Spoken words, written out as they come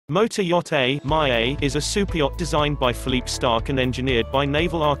Motor Yacht A is a superyacht designed by Philippe Starck and engineered by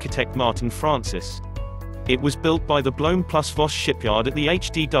naval architect Martin Francis. It was built by the Blohm plus Voss shipyard at the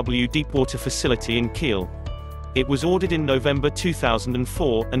HDW Deepwater facility in Kiel. It was ordered in November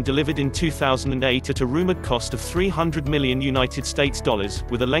 2004 and delivered in 2008 at a rumored cost of $300 million,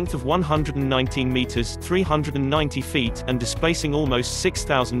 with a length of 119 meters (390 feet) and displacing almost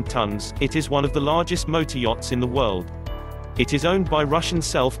 6,000 tons. It is one of the largest motor yachts in the world. It is owned by Russian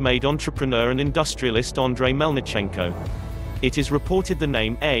self-made entrepreneur and industrialist Andrei Melnichenko. It is reported the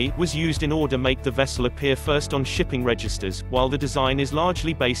name A was used in order to make the vessel appear first on shipping registers, while the design is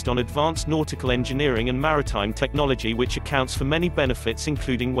largely based on advanced nautical engineering and maritime technology, which accounts for many benefits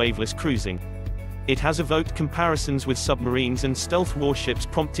including waveless cruising. It has evoked comparisons with submarines and stealth warships,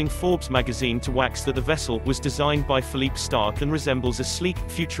 prompting Forbes magazine to wax that the vessel was designed by Philippe Starck and resembles a sleek,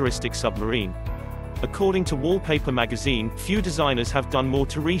 futuristic submarine. According to Wallpaper magazine, few designers have done more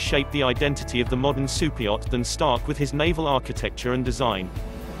to reshape the identity of the modern superyacht than Starck with his naval architecture and design.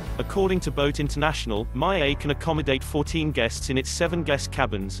 According to Boat International, A can accommodate 14 guests in its 7 guest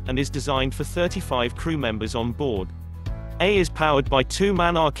cabins, and is designed for 35 crew members on board. A is powered by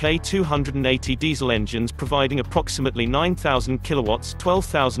 2-man RK280 diesel engines providing approximately 9,000 kilowatts,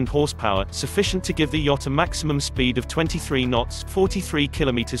 12,000 horsepower, sufficient to give the yacht a maximum speed of 23 knots, 43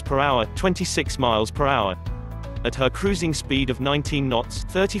 kilometers per hour, 26 miles per hour. At her cruising speed of 19 knots,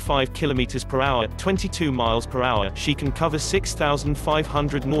 35 kilometers per hour, 22 miles per hour, she can cover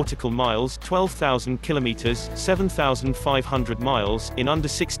 6,500 nautical miles, 12,000 kilometers, 7,500 miles, in under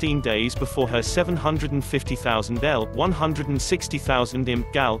 16 days before her 750,000 L, 160,000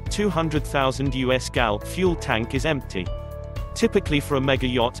 imp gal, 200,000 US gal fuel tank is empty. Typically for a mega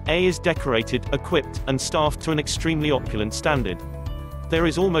yacht, A is decorated, equipped, and staffed to an extremely opulent standard. There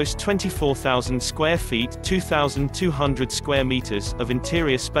is almost 24,000 square feet, 2,200 square meters, of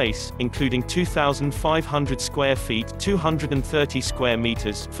interior space, including 2,500 square feet, 230 square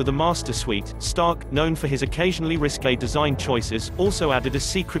meters, for the master suite. Starck, known for his occasionally risque design choices, also added a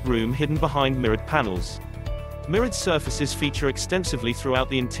secret room hidden behind mirrored panels. Mirrored surfaces feature extensively throughout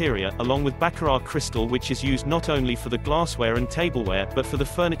the interior, along with baccarat crystal, which is used not only for the glassware and tableware, but for the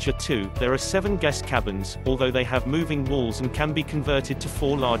furniture too. There are 7 guest cabins, although they have moving walls and can be converted to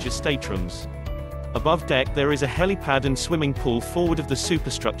 4 larger staterooms. Above deck there is a helipad and swimming pool forward of the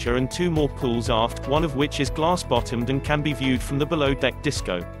superstructure and 2 more pools aft, one of which is glass-bottomed and can be viewed from the below-deck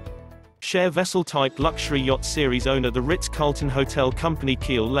disco. Share vessel type luxury yacht series owner the Ritz-Carlton Hotel Company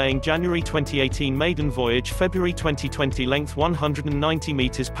Kiel, laying January 2018 maiden voyage, February 2020 length 190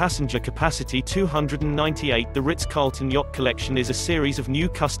 meters, passenger capacity 298. The Ritz-Carlton Yacht Collection is a series of new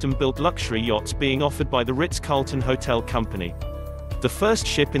custom-built luxury yachts being offered by the Ritz-Carlton Hotel Company. The first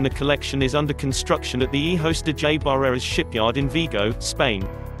ship in the collection is under construction at the Hijos de J. Barreras shipyard in Vigo, Spain.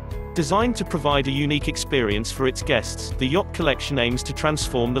 Designed to provide a unique experience for its guests, the yacht collection aims to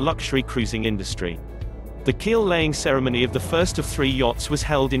transform the luxury cruising industry. The keel laying ceremony of the first of 3 yachts was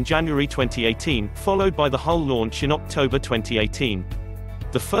held in January 2018, followed by the hull launch in October 2018.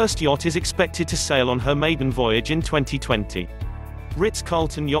 The first yacht is expected to sail on her maiden voyage in 2020.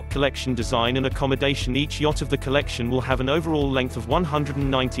 Ritz-Carlton Yacht Collection design and accommodation. Each yacht of the collection will have an overall length of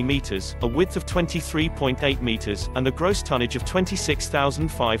 190 meters, a width of 23.8 meters, and a gross tonnage of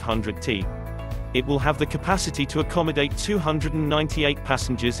 26,500 t. It will have the capacity to accommodate 298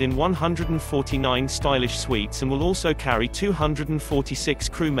 passengers in 149 stylish suites and will also carry 246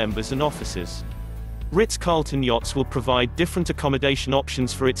 crew members and officers. Ritz-Carlton Yachts will provide different accommodation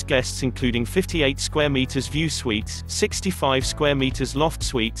options for its guests, including 58 square meters view suites, 65 square meters loft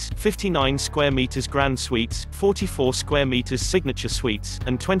suites, 59 square meters grand suites, 44 square meters signature suites,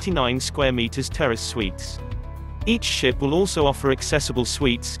 and 29 square meters terrace suites. Each ship will also offer accessible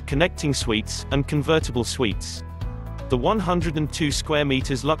suites, connecting suites, and convertible suites. The 102 square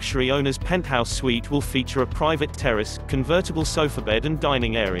meters luxury owner's penthouse suite will feature a private terrace, convertible sofa bed and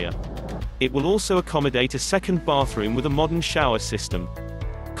dining area. It will also accommodate a second bathroom with a modern shower system.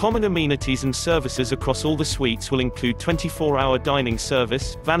 Common amenities and services across all the suites will include 24-hour dining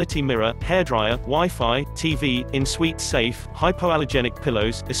service, vanity mirror, hairdryer, Wi-Fi, TV, in-suite safe, hypoallergenic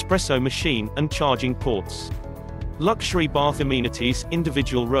pillows, espresso machine, and charging ports. Luxury bath amenities,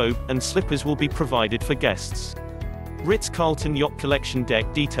 individual robe, and slippers will be provided for guests. Ritz-Carlton Yacht Collection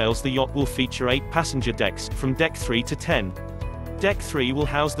deck details. The yacht will feature 8 passenger decks, from deck 3 to 10. Deck 3 will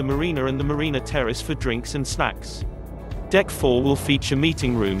house the marina and the marina terrace for drinks and snacks. Deck 4 will feature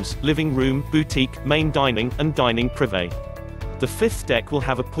meeting rooms, living room, boutique, main dining, and dining privé. The 5th deck will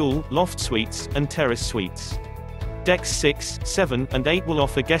have a pool, loft suites, and terrace suites. Decks 6, 7, and 8 will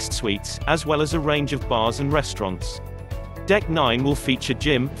offer guest suites, as well as a range of bars and restaurants. Deck 9 will feature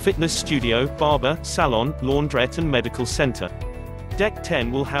gym, fitness studio, barber, salon, laundrette and medical center. Deck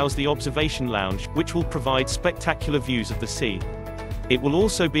 10 will house the observation lounge, which will provide spectacular views of the sea. It will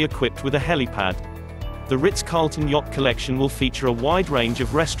also be equipped with a helipad. The Ritz-Carlton Yacht Collection will feature a wide range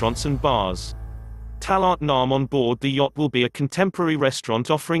of restaurants and bars. Talat Nam on board the yacht will be a contemporary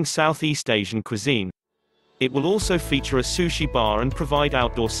restaurant offering Southeast Asian cuisine. It will also feature a sushi bar and provide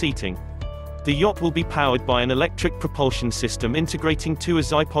outdoor seating. The yacht will be powered by an electric propulsion system integrating two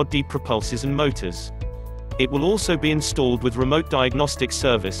Azipod-D propulsors and motors. It will also be installed with remote diagnostic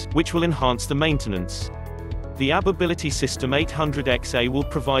service, which will enhance the maintenance. The Ability System 800XA will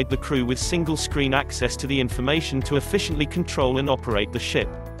provide the crew with single-screen access to the information to efficiently control and operate the ship.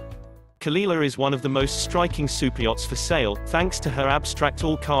 Kalila is one of the most striking superyachts for sale, thanks to her abstract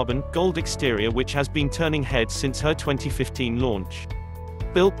all-carbon, gold exterior which has been turning heads since her 2015 launch.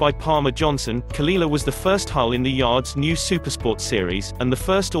 Built by Palmer Johnson, Kalila was the first hull in the yard's new Supersport series, and the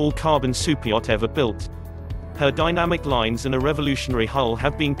first all-carbon superyacht ever built. Her dynamic lines and a revolutionary hull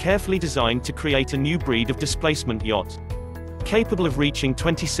have been carefully designed to create a new breed of displacement yacht. Capable of reaching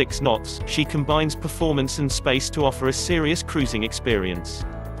 26 knots, she combines performance and space to offer a serious cruising experience.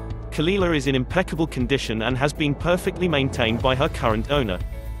 Kalila is in impeccable condition and has been perfectly maintained by her current owner.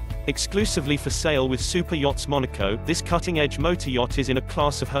 Exclusively for sale with Super Yachts Monaco, this cutting-edge motor yacht is in a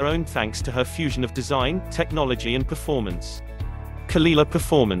class of her own thanks to her fusion of design, technology and performance. Kalila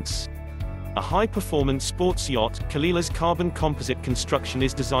Performance. A high-performance sports yacht, Kalila's carbon composite construction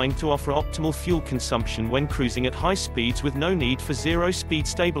is designed to offer optimal fuel consumption when cruising at high speeds with no need for zero-speed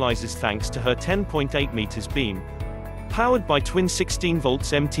stabilizers thanks to her 10.8 meters beam. Powered by twin 16-volt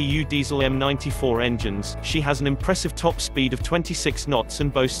MTU diesel M94 engines, she has an impressive top speed of 26 knots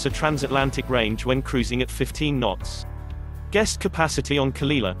and boasts a transatlantic range when cruising at 15 knots. Guest capacity on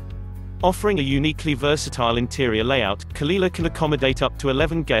Kalila. Offering a uniquely versatile interior layout, Kalila can accommodate up to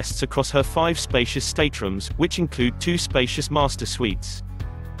 11 guests across her 5 spacious staterooms, which include 2 spacious master suites.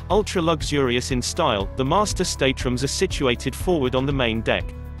 Ultra-luxurious in style, the master staterooms are situated forward on the main deck.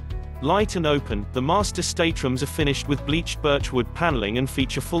 Light and open, the master staterooms are finished with bleached birchwood paneling and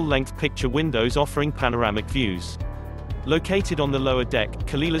feature full-length picture windows offering panoramic views. Located on the lower deck,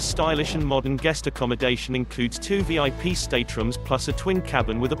 Kalila's stylish and modern guest accommodation includes 2 VIP staterooms plus a twin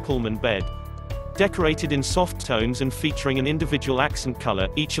cabin with a Pullman bed. Decorated in soft tones and featuring an individual accent color,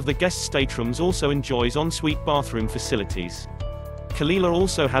 each of the guest staterooms also enjoys ensuite bathroom facilities. Kalila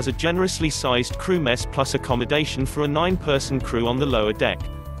also has a generously sized crew mess plus accommodation for a 9-person crew on the lower deck.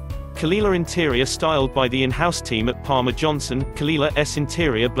 Kalila interior styled by the in-house team at Palmer Johnson, Kalila's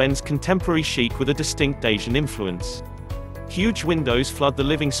interior blends contemporary chic with a distinct Asian influence. Huge windows flood the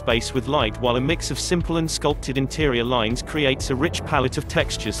living space with light while a mix of simple and sculpted interior lines creates a rich palette of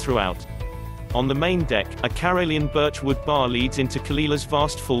textures throughout. On the main deck, a Karelian birchwood bar leads into Kalila's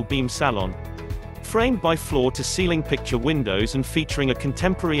vast full-beam salon. Framed by floor-to-ceiling picture windows and featuring a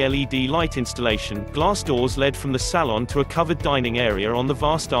contemporary LED light installation, glass doors led from the salon to a covered dining area on the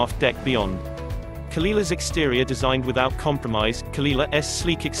vast aft deck beyond. Kalila's exterior designed without compromise, Kalila's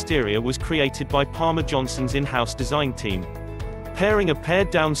sleek exterior was created by Palmer Johnson's in-house design team. Pairing a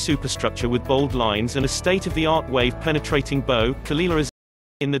pared-down superstructure with bold lines and a state-of-the-art wave-penetrating bow, Kalila is.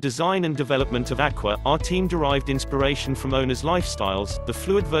 In the design and development of Aqua, our team derived inspiration from owners' lifestyles, the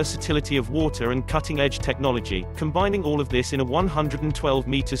fluid versatility of water and cutting-edge technology, combining all of this in a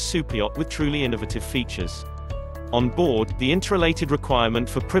 112-meter superyacht with truly innovative features. On board, the interrelated requirement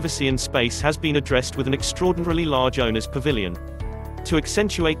for privacy and space has been addressed with an extraordinarily large owner's pavilion. To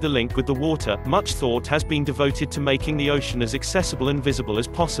accentuate the link with the water, much thought has been devoted to making the ocean as accessible and visible as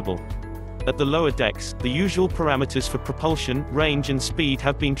possible. At the lower decks, the usual parameters for propulsion, range and speed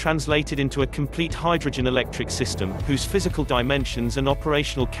have been translated into a complete hydrogen-electric system, whose physical dimensions and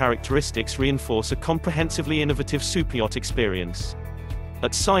operational characteristics reinforce a comprehensively innovative superyacht experience.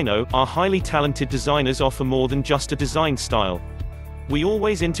 At Sino, our highly talented designers offer more than just a design style. We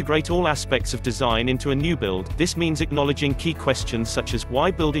always integrate all aspects of design into a new build. This means acknowledging key questions such as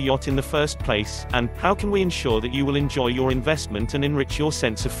why build a yacht in the first place, and how can we ensure that you will enjoy your investment and enrich your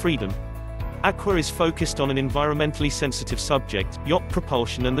sense of freedom. Aqua is focused on an environmentally sensitive subject, yacht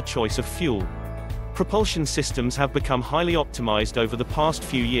propulsion and the choice of fuel. Propulsion systems have become highly optimized over the past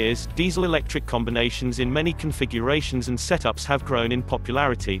few years. Diesel-electric combinations in many configurations and setups have grown in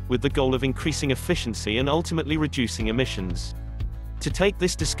popularity, with the goal of increasing efficiency and ultimately reducing emissions. To take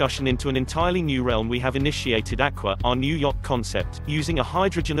this discussion into an entirely new realm, we have initiated Aqua, our new yacht concept, using a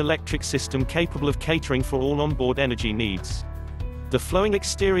hydrogen-electric system capable of catering for all onboard energy needs. The flowing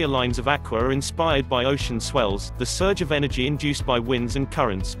exterior lines of Aqua are inspired by ocean swells, the surge of energy induced by winds and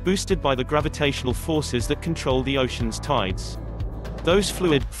currents, boosted by the gravitational forces that control the ocean's tides. Those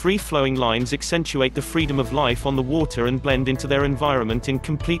fluid, free-flowing lines accentuate the freedom of life on the water and blend into their environment in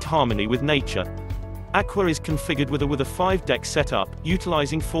complete harmony with nature. Aqua is configured with a 5-deck setup,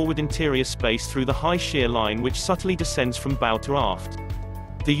 utilizing forward interior space through the high shear line which subtly descends from bow to aft.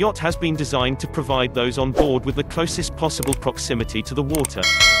 The yacht has been designed to provide those on board with the closest possible proximity to the water.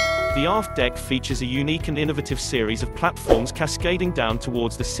 The aft deck features a unique and innovative series of platforms cascading down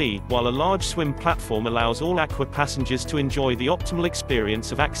towards the sea, while a large swim platform allows all Aqua passengers to enjoy the optimal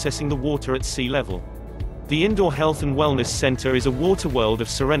experience of accessing the water at sea level. The Indoor Health and Wellness Center is a water world of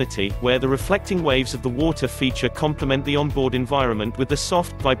serenity, where the reflecting waves of the water feature complement the onboard environment with the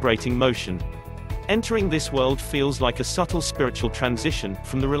soft, vibrating motion. Entering this world feels like a subtle spiritual transition,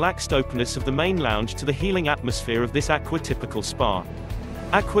 from the relaxed openness of the main lounge to the healing atmosphere of this Aqua-typical spa.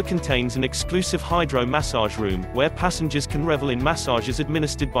 Aqua contains an exclusive hydro massage room, where passengers can revel in massages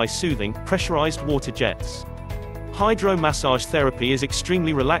administered by soothing, pressurized water jets. Hydro massage therapy is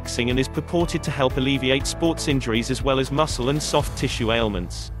extremely relaxing and is purported to help alleviate sports injuries as well as muscle and soft tissue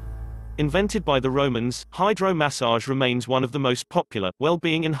ailments. Invented by the Romans, hydro massage remains one of the most popular,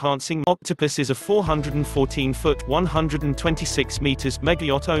 well-being-enhancing. Octopus is a 414-foot, 126 meters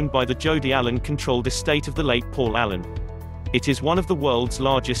megayacht owned by the Jody Allen-controlled estate of the late Paul Allen. It is one of the world's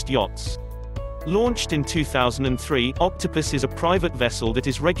largest yachts. Launched in 2003, Octopus is a private vessel that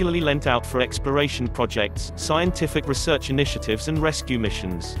is regularly lent out for exploration projects, scientific research initiatives and rescue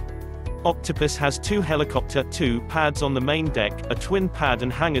missions. Octopus has 2 helicopter pads on the main deck, a twin pad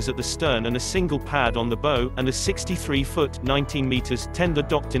and hangars at the stern and a single pad on the bow, and a 63-foot 19 meters tender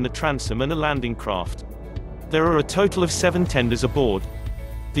docked in the transom and a landing craft. There are a total of 7 tenders aboard.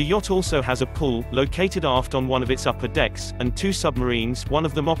 The yacht also has a pool, located aft on one of its upper decks, and 2 submarines, one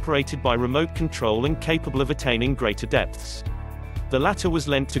of them operated by remote control and capable of attaining greater depths. The latter was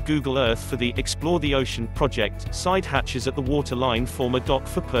lent to Google Earth for the Explore the Ocean project. Side hatches at the waterline form a dock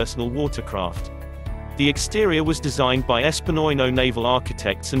for personal watercraft. The exterior was designed by Espinoino Naval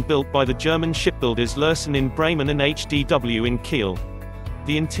Architects and built by the German shipbuilders Lürssen in Bremen and HDW in Kiel.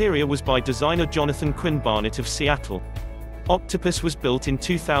 The interior was by designer Jonathan Quinn Barnett of Seattle. Octopus was built in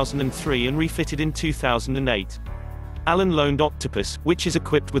 2003 and refitted in 2008. Allen loaned Octopus, which is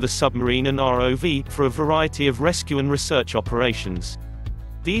equipped with a submarine and ROV, for a variety of rescue and research operations.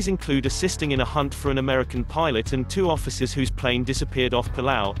 These include assisting in a hunt for an American pilot and 2 officers whose plane disappeared off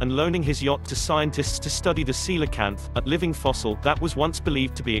Palau, and loaning his yacht to scientists to study the coelacanth, a living fossil that was once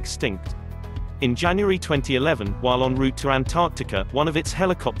believed to be extinct. In January 2011, while en route to Antarctica, one of its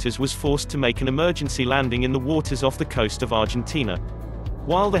helicopters was forced to make an emergency landing in the waters off the coast of Argentina.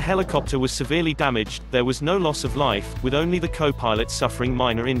 While the helicopter was severely damaged, there was no loss of life, with only the co-pilot suffering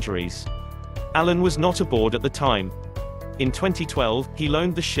minor injuries. Allen was not aboard at the time. In 2012, he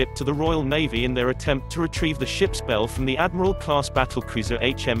loaned the ship to the Royal Navy in their attempt to retrieve the ship's bell from the Admiral-class battlecruiser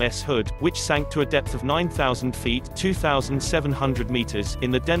HMS Hood, which sank to a depth of 9,000 feet (2,700 meters) in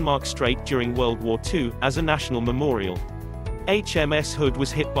the Denmark Strait during World War II, as a national memorial. HMS Hood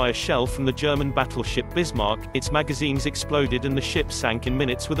was hit by a shell from the German battleship Bismarck, its magazines exploded and the ship sank in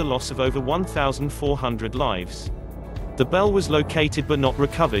minutes with a loss of over 1,400 lives. The bell was located but not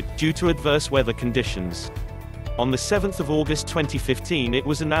recovered, due to adverse weather conditions. On the 7th of August 2015 it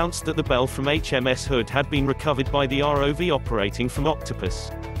was announced that the bell from HMS Hood had been recovered by the ROV operating from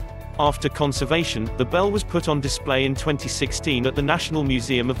Octopus. After conservation, the bell was put on display in 2016 at the National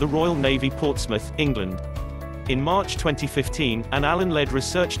Museum of the Royal Navy, Portsmouth, England. In March 2015, an Allen-led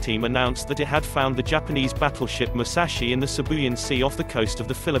research team announced that it had found the Japanese battleship Musashi in the Sibuyan Sea off the coast of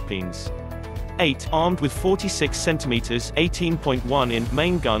the Philippines. 8, armed with 46 cm (18.1 in)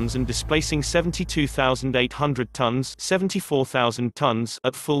 main guns and displacing 72,800 tons (74,000 tons)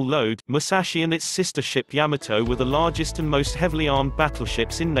 at full load, Musashi and its sister ship Yamato were the largest and most heavily armed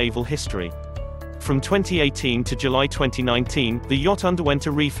battleships in naval history. From 2018 to July 2019, the yacht underwent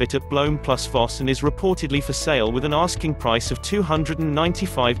a refit at Blohm plus Voss and is reportedly for sale with an asking price of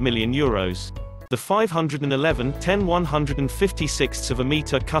 €295 million. The 511 10/156 of a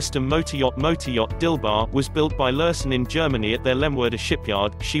meter custom motoryacht Dilbar was built by Lürssen in Germany at their Lemwerder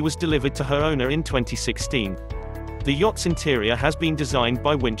shipyard. She was delivered to her owner in 2016. The yacht's interior has been designed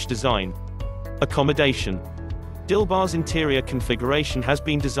by Winch Design. Accommodation. Dilbar's interior configuration has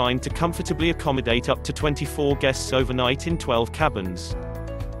been designed to comfortably accommodate up to 24 guests overnight in 12 cabins.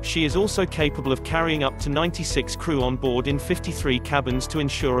 She is also capable of carrying up to 96 crew on board in 53 cabins to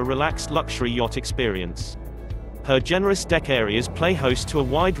ensure a relaxed luxury yacht experience. Her generous deck areas play host to a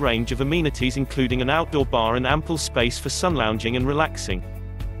wide range of amenities including an outdoor bar and ample space for sun lounging and relaxing.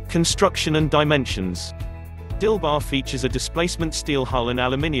 Construction and dimensions. Dilbar features a displacement steel hull and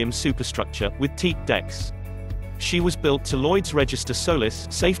aluminium superstructure, with teak decks. She was built to Lloyd's Register SOLAS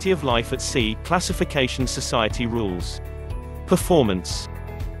Safety of Life at Sea Classification Society rules. Performance.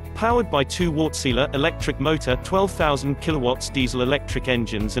 Powered by two Wärtsilä electric motor 12,000 kilowatts diesel electric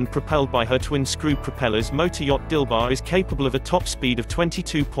engines and propelled by her twin-screw propellers, motor yacht Dilbar is capable of a top speed of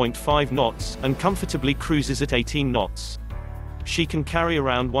 22.5 knots, and comfortably cruises at 18 knots. She can carry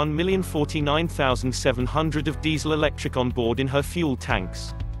around 1,049,700 of diesel electric on board in her fuel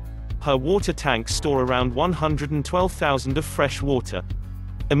tanks. Her water tanks store around 112,000 of fresh water.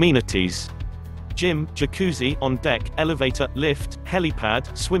 Amenities. Gym, jacuzzi on deck, elevator, lift,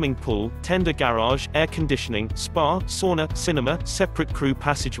 helipad, swimming pool, tender garage, air conditioning, spa, sauna, cinema, separate crew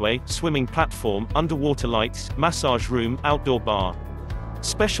passageway, swimming platform, underwater lights, massage room, outdoor bar.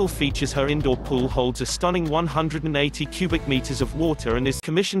 Special features: her indoor pool holds a stunning 180 cubic meters of water and is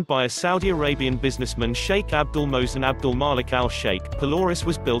commissioned by a Saudi Arabian businessman Sheikh Abdul Mohsen Abdul Malik Al Sheikh. Polaris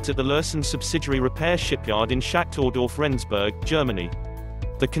was built at the Lürssen subsidiary repair shipyard in Schachtordorf, Rendsburg, Germany.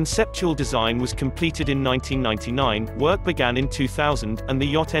 The conceptual design was completed in 1999, work began in 2000, and the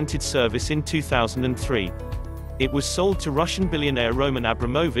yacht entered service in 2003. It was sold to Russian billionaire Roman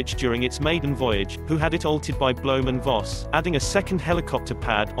Abramovich during its maiden voyage, who had it altered by Blohm & Voss, adding a second helicopter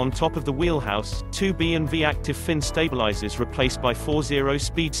pad on top of the wheelhouse, two B&V active fin stabilizers replaced by 4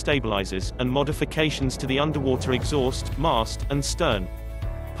 zero-speed stabilizers, and modifications to the underwater exhaust, mast, and stern.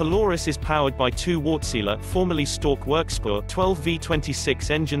 Polaris is powered by two Wärtsilä, formerly Stork Workspur 12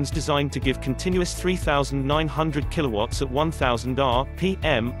 V26 engines designed to give continuous 3,900 kilowatts at 1,000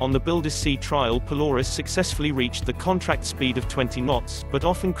 rpm. On the Builder's Sea trial, Polaris successfully reached the contract speed of 20 knots, but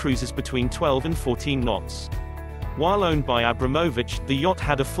often cruises between 12 and 14 knots. While owned by Abramovich, the yacht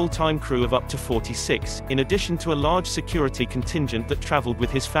had a full-time crew of up to 46, in addition to a large security contingent that traveled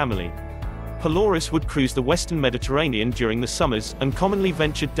with his family. Polaris would cruise the western Mediterranean during the summers, and commonly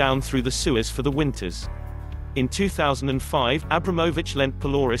ventured down through the Suez for the winters. In 2005, Abramovich lent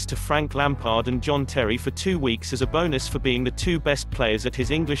Polaris to Frank Lampard and John Terry for 2 weeks as a bonus for being the two best players at his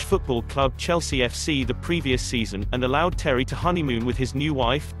English football club Chelsea FC the previous season, and allowed Terry to honeymoon with his new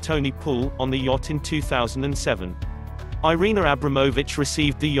wife, Toni Poole, on the yacht in 2007. Irina Abramovich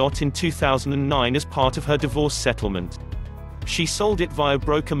received the yacht in 2009 as part of her divorce settlement. She sold it via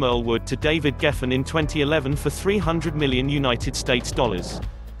broker Merle Wood to David Geffen in 2011 for $300 million.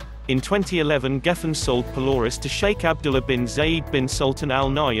 In 2011, Geffen sold Polaris to Sheikh Abdullah bin Zayed bin Sultan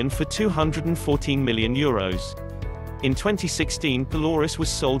Al Nahyan for €214 million. In 2016, Polaris was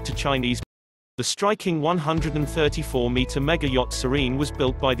sold to Chinese. The striking 134-meter mega yacht Serene was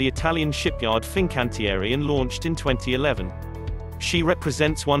built by the Italian shipyard Fincantieri and launched in 2011. She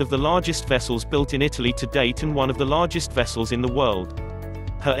represents one of the largest vessels built in Italy to date and one of the largest vessels in the world.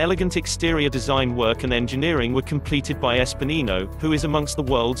 Her elegant exterior design work and engineering were completed by Espanino, who is amongst the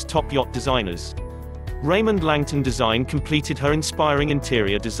world's top yacht designers. Raymond Langton Design completed her inspiring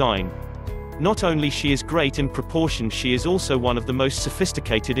interior design. Not only she is great in proportion, she is also one of the most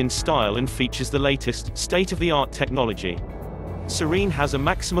sophisticated in style and features the latest, state-of-the-art technology. Serene has a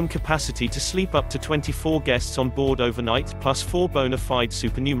maximum capacity to sleep up to 24 guests on board overnight, plus 4 bona fide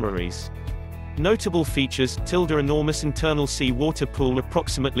supernumeraries. Notable features: enormous internal sea water pool,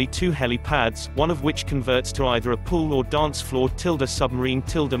 approximately 2 helipads, one of which converts to either a pool or dance floor, submarine,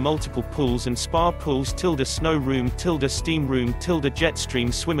 multiple pools and spa pools, snow room, steam room, jet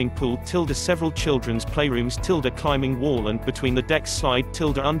stream swimming pool, several children's playrooms, climbing wall and between the decks slide,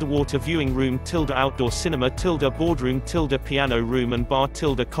 underwater viewing room, outdoor cinema, boardroom, piano room and bar,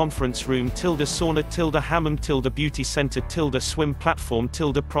 conference room, sauna, hammam, beauty center, swim platform,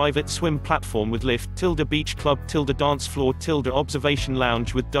 private swim platform with lift, beach club, dance floor, observation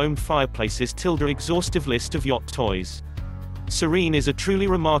lounge with domed fireplaces, exhaustive list of yacht toys. Serene is a truly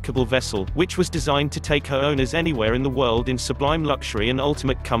remarkable vessel, which was designed to take her owners anywhere in the world in sublime luxury and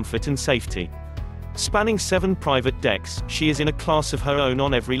ultimate comfort and safety. Spanning 7 private decks, she is in a class of her own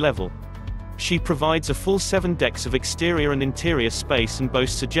on every level. She provides a full 7 decks of exterior and interior space and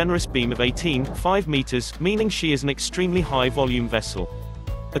boasts a generous beam of 18.5 meters, meaning she is an extremely high-volume vessel.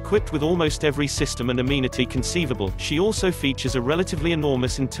 Equipped with almost every system and amenity conceivable, she also features a relatively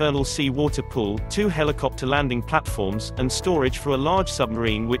enormous internal sea water pool, 2 helicopter landing platforms, and storage for a large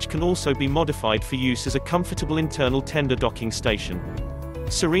submarine which can also be modified for use as a comfortable internal tender docking station.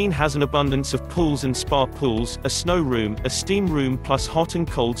 Serene has an abundance of pools and spa pools, a snow room, a steam room plus hot and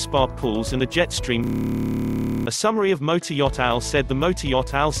cold spa pools and a jet stream. A summary of motor yacht Al Said. The motor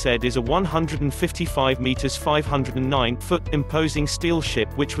yacht Al Said is a 155 meters 509 foot imposing steel ship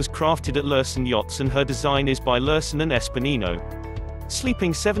which was crafted at Lursen Yachts, and her design is by Lursen and Espinino.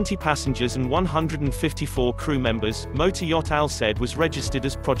 Sleeping 70 passengers and 154 crew members, motor yacht Al Said was registered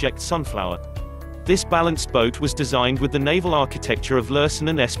as Project Sunflower. This balanced boat was designed with the naval architecture of Lursen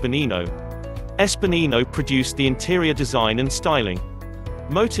and Espinino. Espinino produced the interior design and styling.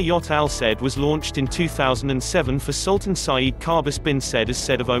 Motor yacht Al Said was launched in 2007 for Sultan Saeed Qaboos bin Said Al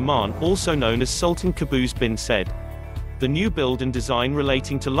Said of Oman, also known as Sultan Qaboos bin Said. The new build and design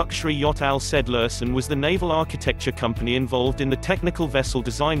relating to luxury yacht Al Said. Lursen was the naval architecture company involved in the technical vessel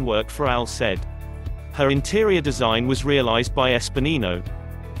design work for Al Said. Her interior design was realized by Espinino.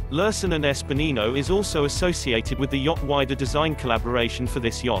 Lursen and Espinino is also associated with the yacht wider design collaboration for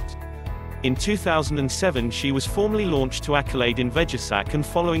this yacht. In 2007 she was formally launched to Accolade in Vegesack, and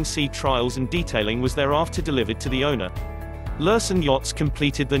following sea trials and detailing was thereafter delivered to the owner. Lursen Yachts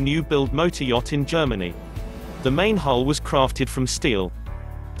completed the new build motor yacht in Germany. The main hull was crafted from steel.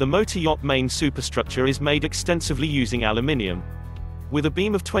 The motor yacht main superstructure is made extensively using aluminium. With a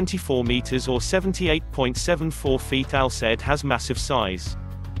beam of 24 meters or 78.74 feet, Al Said has massive size.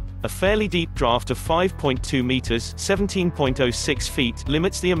 A fairly deep draft of 5.2 meters (17.06 feet)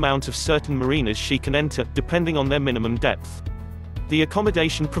 limits the amount of certain marinas she can enter, depending on their minimum depth. The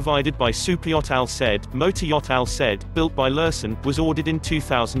accommodation provided by Superyacht Al Said, motor yacht Al Said, built by Lursen, was ordered in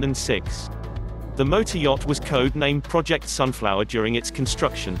 2006. The motor yacht was code-named Project Sunflower during its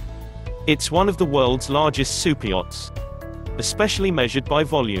construction. It's one of the world's largest superyachts, especially measured by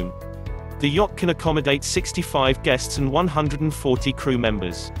volume. The yacht can accommodate 65 guests and 140 crew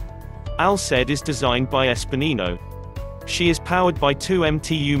members. Al Said is designed by Espinino. She is powered by 2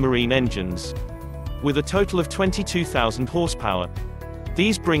 MTU marine engines, with a total of 22,000 horsepower.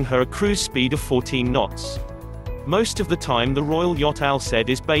 These bring her a cruise speed of 14 knots. Most of the time the Royal Yacht Al Said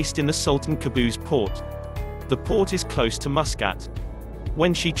is based in the Sultan Qaboos port. The port is close to Muscat.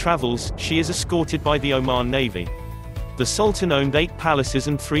 When she travels, she is escorted by the Oman Navy. The Sultan owned 8 palaces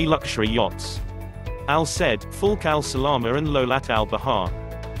and 3 luxury yachts: Al Said, Fulk Al Salama and Lolat Al Bahar.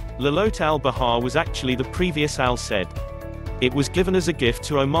 Lolat Al Bahar was actually the previous Al Said. It was given as a gift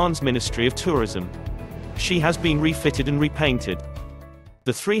to Oman's Ministry of Tourism. She has been refitted and repainted.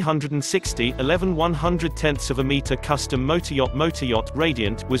 The 360 11/110ths of a meter custom motor yacht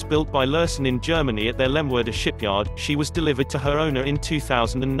Radiant was built by Lursen in Germany at their Lemwerder shipyard. She was delivered to her owner in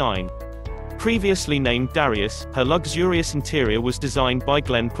 2009. Previously named Darius, her luxurious interior was designed by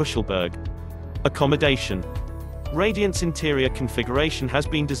Glenn Puschelberg. Accommodation. Radiant's interior configuration has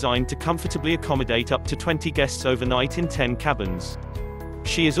been designed to comfortably accommodate up to 20 guests overnight in 10 cabins.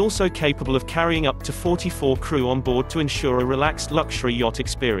 She is also capable of carrying up to 44 crew on board to ensure a relaxed luxury yacht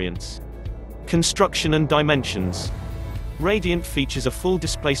experience. Construction and dimensions. Radiant features a full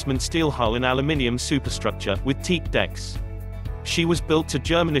displacement steel hull and aluminium superstructure, with teak decks. She was built to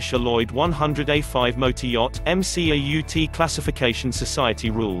Germanischer Lloyd 100A5 motor yacht, MCAUT Classification Society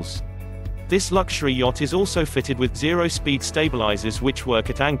rules. This luxury yacht is also fitted with zero-speed stabilizers which work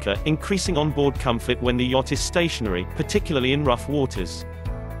at anchor, increasing onboard comfort when the yacht is stationary, particularly in rough waters.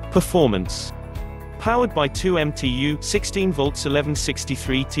 Performance. Powered by 2 MTU 16 volts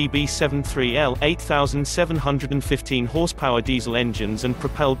 1163 TB73L 8,715 horsepower diesel engines and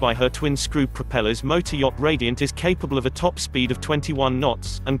propelled by her twin-screw propellers, motor yacht Radiant is capable of a top speed of 21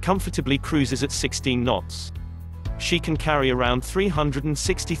 knots, and comfortably cruises at 16 knots. She can carry around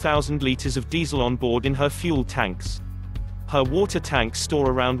 360,000 liters of diesel on board in her fuel tanks. Her water tanks store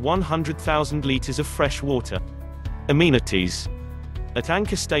around 100,000 liters of fresh water. Amenities. At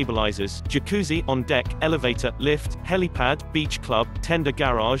anchor stabilizers, jacuzzi, on deck, elevator, lift, helipad, beach club, tender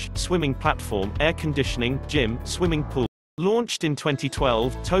garage, swimming platform, air conditioning, gym, swimming pool. Launched in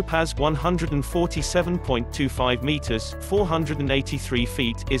 2012, Topaz 147.25 meters, 483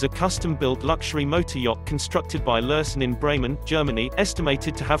 feet, is a custom-built luxury motor yacht constructed by Lursen in Bremen, Germany,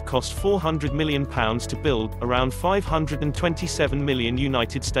 estimated to have cost £400 million to build, around $527 million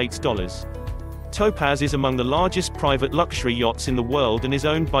United States dollars. Topaz is among the largest private luxury yachts in the world and is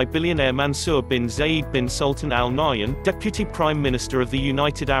owned by billionaire Mansour bin Zayed bin Sultan Al Nahyan, Deputy Prime Minister of the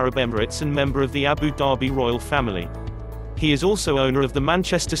United Arab Emirates and member of the Abu Dhabi royal family. He is also owner of the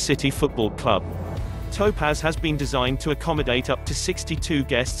Manchester City Football Club. Topaz has been designed to accommodate up to 62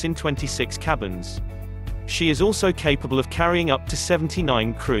 guests in 26 cabins. She is also capable of carrying up to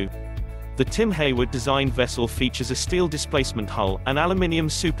 79 crew. The Tim Hayward-designed vessel features a steel displacement hull, an aluminium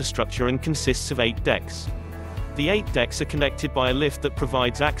superstructure and consists of 8 decks. The 8 decks are connected by a lift that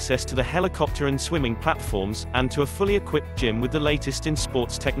provides access to the helicopter and swimming platforms, and to a fully equipped gym with the latest in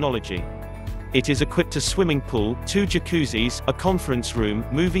sports technology. It is equipped a swimming pool, 2 jacuzzis, a conference room,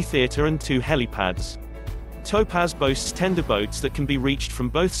 movie theater and 2 helipads. Topaz boasts tender boats that can be reached from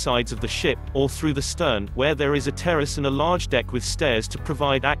both sides of the ship, or through the stern, where there is a terrace and a large deck with stairs to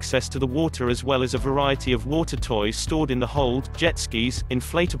provide access to the water, as well as a variety of water toys stored in the hold, jet skis,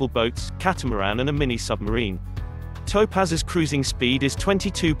 inflatable boats, catamaran and a mini submarine. Topaz's cruising speed is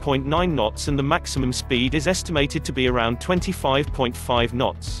 22.9 knots and the maximum speed is estimated to be around 25.5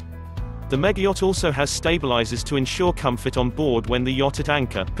 knots. The megayacht also has stabilizers to ensure comfort on board when the yacht at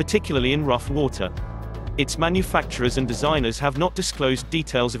anchor, particularly in rough water. Its manufacturers and designers have not disclosed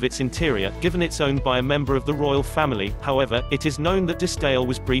details of its interior, given it's owned by a member of the royal family. However, it is known that Disdale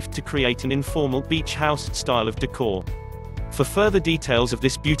was briefed to create an informal beach house style of decor. For further details of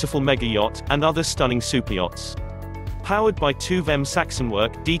this beautiful mega yacht, and other stunning superyachts. Powered by 2 VEM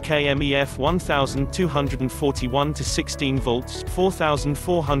Saxonwork DKMEF 1241 to 16 volts,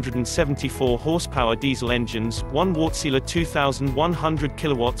 4474 horsepower diesel engines, 1 Wärtsilä 2100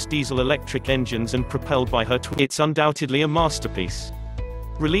 kilowatts diesel electric engines and propelled by her it's undoubtedly a masterpiece.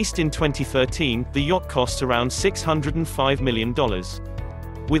 Released in 2013, the yacht costs around $605 million.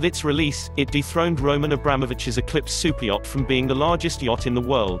 With its release, it dethroned Roman Abramovich's Eclipse superyacht from being the largest yacht in the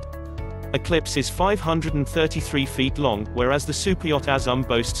world. Eclipse is 533 feet long, whereas the superyacht Azam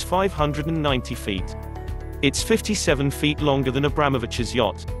boasts 590 feet. It's 57 feet longer than Abramovich's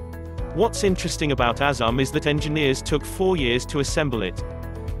yacht. What's interesting about Azam is that engineers took 4 years to assemble it.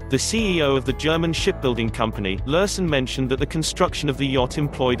 The CEO of the German shipbuilding company, Lürssen, mentioned that the construction of the yacht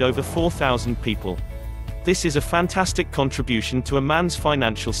employed over 4,000 people. This is a fantastic contribution to a man's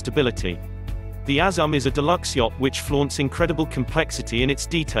financial stability. The Azam is a deluxe yacht which flaunts incredible complexity in its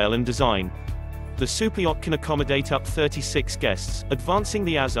detail and design. The superyacht can accommodate up 36 guests, advancing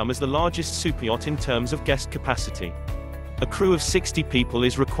the Azam as the largest superyacht in terms of guest capacity. A crew of 60 people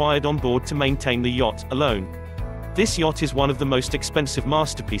is required on board to maintain the yacht alone. This yacht is one of the most expensive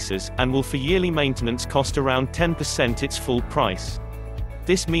masterpieces, and will for yearly maintenance cost around 10% its full price.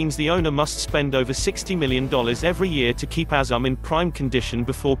 This means the owner must spend over $60 million every year to keep Azam in prime condition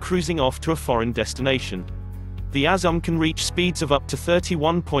before cruising off to a foreign destination. The Azam can reach speeds of up to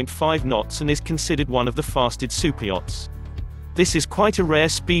 31.5 knots and is considered one of the fastest superyachts. This is quite a rare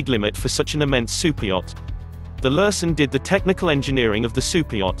speed limit for such an immense superyacht. The Lürssen did the technical engineering of the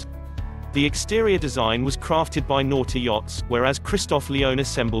superyacht. The exterior design was crafted by Naughty Yachts, whereas Christophe Leon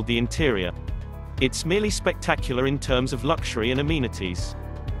assembled the interior. It's merely spectacular in terms of luxury and amenities.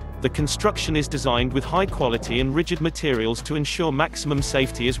 The construction is designed with high quality and rigid materials to ensure maximum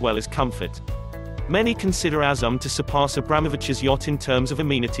safety as well as comfort. Many consider Azam to surpass Abramovich's yacht in terms of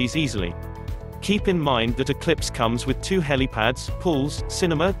amenities easily. Keep in mind that Eclipse comes with 2 helipads, pools,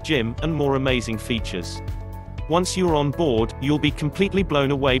 cinema, gym, and more amazing features. Once you're on board, you'll be completely blown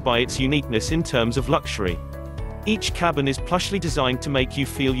away by its uniqueness in terms of luxury. Each cabin is plushly designed to make you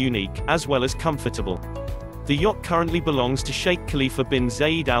feel unique, as well as comfortable. The yacht currently belongs to Sheikh Khalifa bin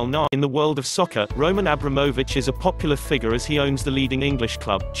Zayed Al Nahyan. In the world of soccer, Roman Abramovich is a popular figure as he owns the leading English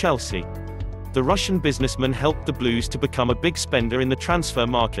club, Chelsea. The Russian businessman helped the Blues to become a big spender in the transfer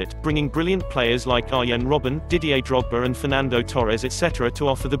market, bringing brilliant players like Arjen Robben, Didier Drogba and Fernando Torres etc. to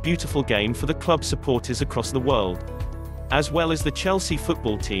offer the beautiful game for the club supporters across the world. As well as the Chelsea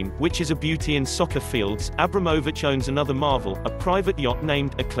football team, which is a beauty in soccer fields, Abramovich owns another marvel, a private yacht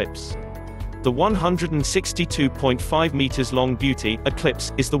named Eclipse. The 162.5 meters long beauty,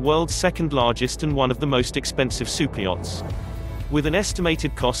 Eclipse, is the world's second largest and one of the most expensive superyachts. With an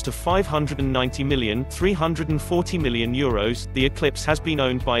estimated cost of €590 million, €340 million, the Eclipse has been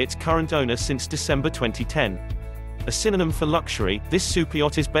owned by its current owner since December 2010. A synonym for luxury, this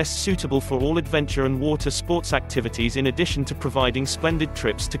superyacht is best suitable for all adventure and water sports activities in addition to providing splendid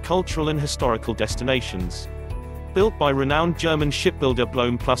trips to cultural and historical destinations. Built by renowned German shipbuilder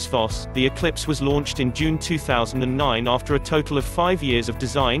Blohm+Voss, the Eclipse was launched in June 2009 after a total of 5 years of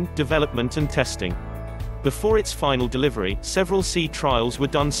design, development and testing. Before its final delivery, several sea trials were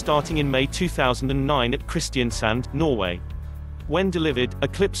done starting in May 2009 at Kristiansand, Norway. When delivered,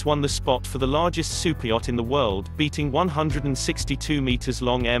 Eclipse won the spot for the largest superyacht in the world, beating 162 meters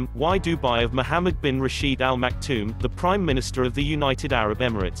long M.Y. Dubai of Mohammed bin Rashid Al Maktoum, the Prime Minister of the United Arab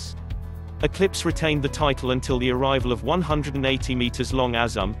Emirates. Eclipse retained the title until the arrival of 180 meters long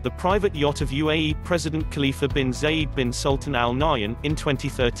Azam, the private yacht of UAE President Khalifa bin Zayed bin Sultan Al Nahyan, in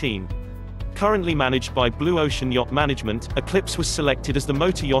 2013. Currently managed by Blue Ocean Yacht Management, Eclipse was selected as the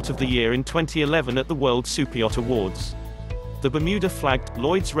Motor Yacht of the Year in 2011 at the World Superyacht Awards. The Bermuda-flagged,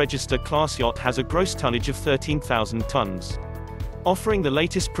 Lloyd's Register class yacht has a gross tonnage of 13,000 tons. Offering the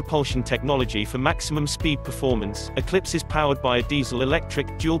latest propulsion technology for maximum speed performance, Eclipse is powered by a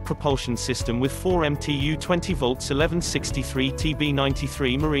diesel-electric, dual propulsion system with 4 MTU 20 volts 1163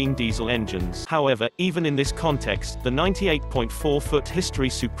 TB93 marine diesel engines. However, even in this context, the 98.4-foot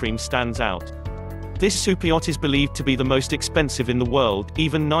History Supreme stands out. This superyacht is believed to be the most expensive in the world,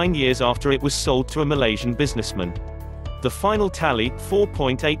 even 9 years after it was sold to a Malaysian businessman. The final tally,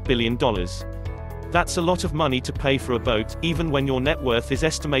 $4.8 billion. That's a lot of money to pay for a boat, even when your net worth is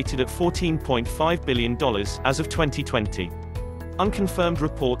estimated at $14.5 billion, as of 2020. Unconfirmed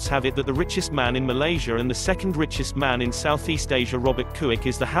reports have it that the richest man in Malaysia and the second richest man in Southeast Asia, Robert Kuick,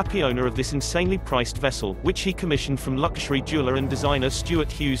 is the happy owner of this insanely priced vessel, which he commissioned from luxury jeweler and designer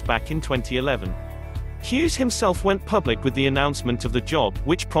Stuart Hughes back in 2011. Hughes himself went public with the announcement of the job,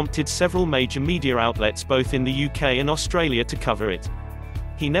 which prompted several major media outlets both in the UK and Australia to cover it.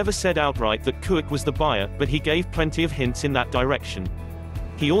 He never said outright that Kuick was the buyer, but he gave plenty of hints in that direction.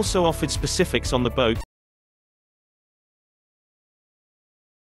 He also offered specifics on the boat,